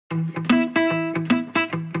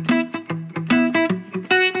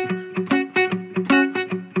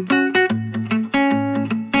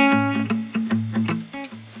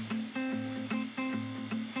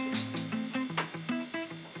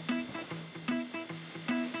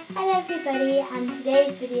Hello everybody, and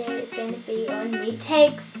today's video is going to be on Meet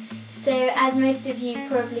Tigs. So as most of you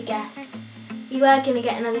probably guessed, we were going to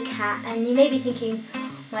get another cat, and you may be thinking,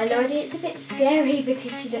 my lordy, it's a bit scary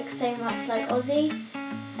because she looks so much like Ozzy.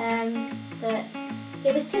 But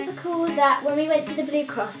it was typical that when we went to the Blue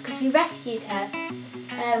Cross, because we rescued her,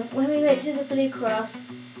 when we went to the Blue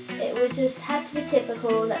Cross, it was just had to be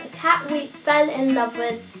typical that the cat we fell in love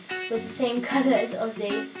with was the same colour as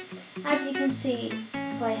Ozzy. As you can see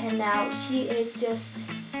by her now, she is just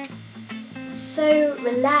so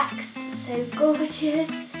relaxed, so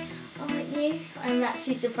gorgeous, aren't you? I'm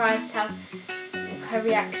actually surprised how her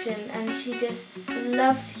reaction, and she just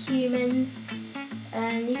loves humans.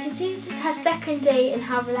 And you can see this is her second day and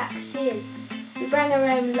how relaxed she is. We brought her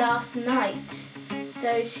home last night,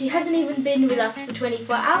 so she hasn't even been with us for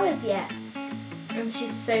 24 hours yet, and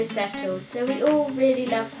she's so settled. So we all really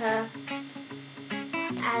love her.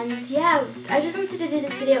 And yeah, I just wanted to do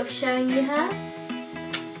this video of showing you her.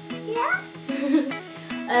 Yeah.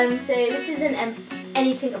 So this isn't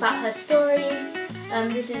anything about her story.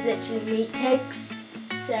 This is literally Meet Tigs.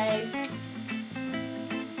 So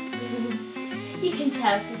you can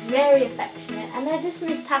tell she's very affectionate, and I just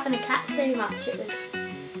missed having a cat so much. It was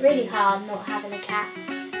really hard not having a cat.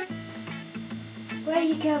 Where are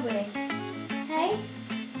you going? Hey?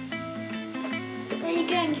 Where are you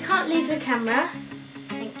going? You can't leave the camera.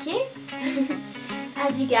 Thank you.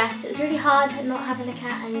 As you guessed, it's really hard not having a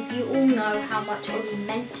cat, and you all know how much Ozzy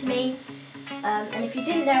meant to me. And if you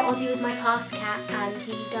didn't know, Ozzy was my past cat, and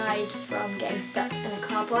he died from getting stuck in a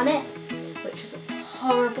car bonnet, which was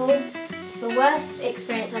horrible. The worst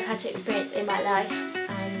experience I've had to experience in my life,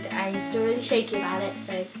 and I'm still really shaky about it,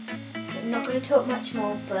 so I'm not going to talk much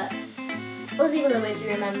more, but Ozzy will always be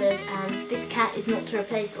remembered, and this cat is not to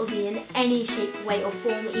replace Ozzy in any shape, way or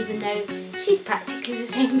form, even though she's practically the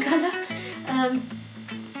same colour.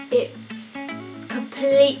 It's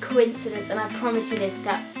complete coincidence, and I promise you this,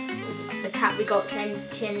 that the cat we got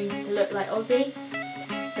tends to look like Ozzy,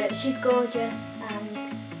 but she's gorgeous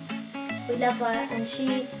and we love her, and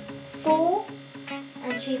she's 4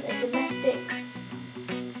 and she's a domestic.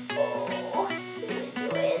 Oh, what are you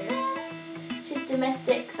doing? She's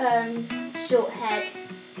domestic short-haired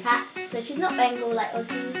cat, so she's not Bengal like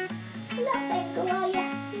Ozzy. You're not Bengal, are you?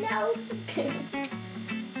 No.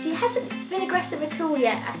 She hasn't been aggressive at all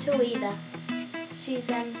yet, either. She's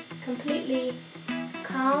completely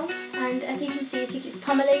calm, and as you can see, she keeps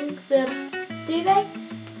pummeling the duvet.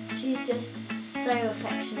 She's just so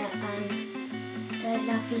affectionate and so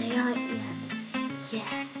lovely, aren't you?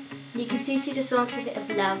 Yeah. You can see she just wants a bit of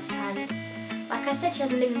love, and like I said, she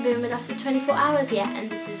hasn't even been with us for 24 hours yet, and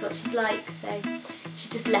this is what she's like, so she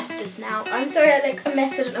just left us now. I'm sorry I look a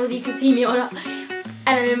mess, I don't know whether you can see me or not, and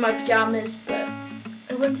I'm in my pyjamas, but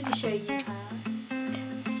I wanted to show you her.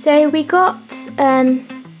 So we got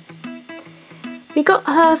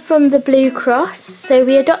her from the Blue Cross, so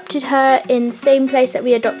we adopted her in the same place that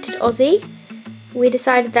we adopted Ozzy. We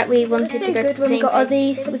decided that we wanted to go to the same place.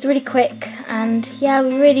 Ozzy. It was really quick, and yeah,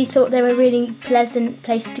 we really thought they were a really pleasant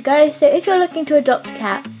place to go. So if you're looking to adopt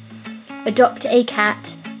a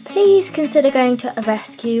cat, please consider going to a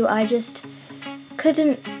rescue. I just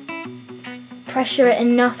couldn't pressure it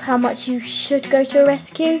enough how much you should go to a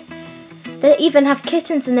rescue. They even have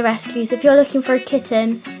kittens in the rescues. If you're looking for a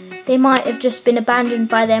kitten, they might have just been abandoned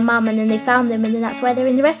by their mum and then they found them and then that's why they're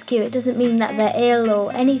in the rescue. It doesn't mean that they're ill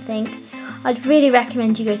or anything. I'd really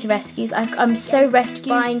recommend you go to rescues. I'm so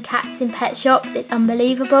buying cats in pet shops. It's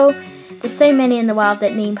unbelievable. There's so many in the wild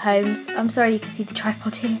that need homes. I'm sorry you can see the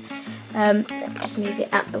tripod here. Just move it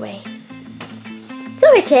out the way.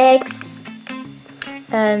 Sorry, Tigs.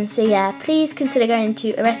 So yeah, please consider going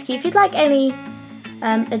to a rescue. If you'd like any,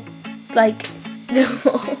 oh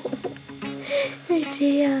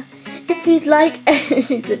dear. If you'd like,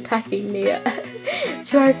 she's attacking the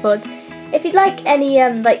tripod. If you'd like any,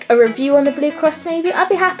 like a review on the Blue Cross maybe, I'd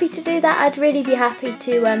be happy to do that. I'd really be happy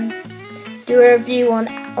to do a review on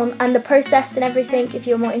the process and everything. If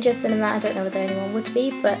you're more interested in that, I don't know whether anyone would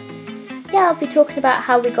be, but yeah, I'll be talking about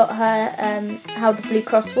how we got her, how the Blue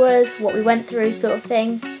Cross was, what we went through, sort of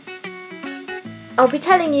thing. I'll be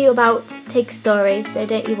telling you about Tig's story, so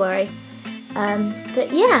don't you worry.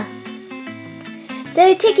 But yeah.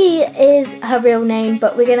 So Tiggy is her real name,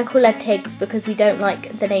 but we're going to call her Tigs because we don't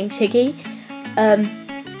like the name Tiggy.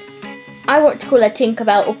 I want to call her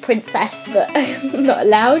Tinkerbell or Princess, but I'm not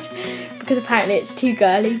allowed because apparently it's too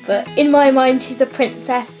girly. But in my mind, she's a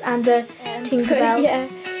princess and a Tinkerbell. Yeah,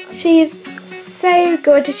 she's so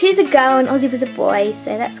gorgeous. She's a girl and Ozzy was a boy,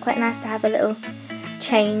 so that's quite nice to have a little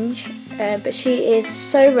change. But she is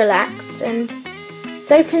so relaxed and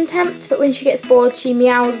so content, but when she gets bored she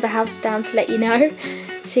meows the house down to let you know.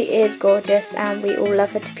 She is gorgeous and we all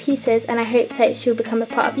love her to pieces, and I hope that she'll become a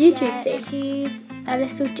part of YouTube soon. She's a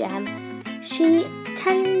little gem.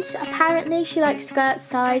 Apparently she likes to go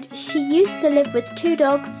outside. She used to live with 2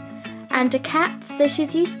 dogs and a cat, so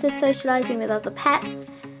she's used to socialising with other pets,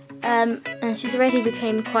 and she's already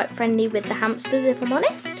become quite friendly with the hamsters, if I'm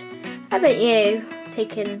honest. How about you?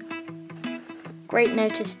 Taken great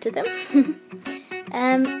notice to them.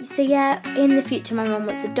 So yeah, in the future my mum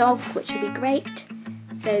wants a dog, which would be great,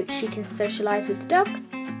 so she can socialise with the dog.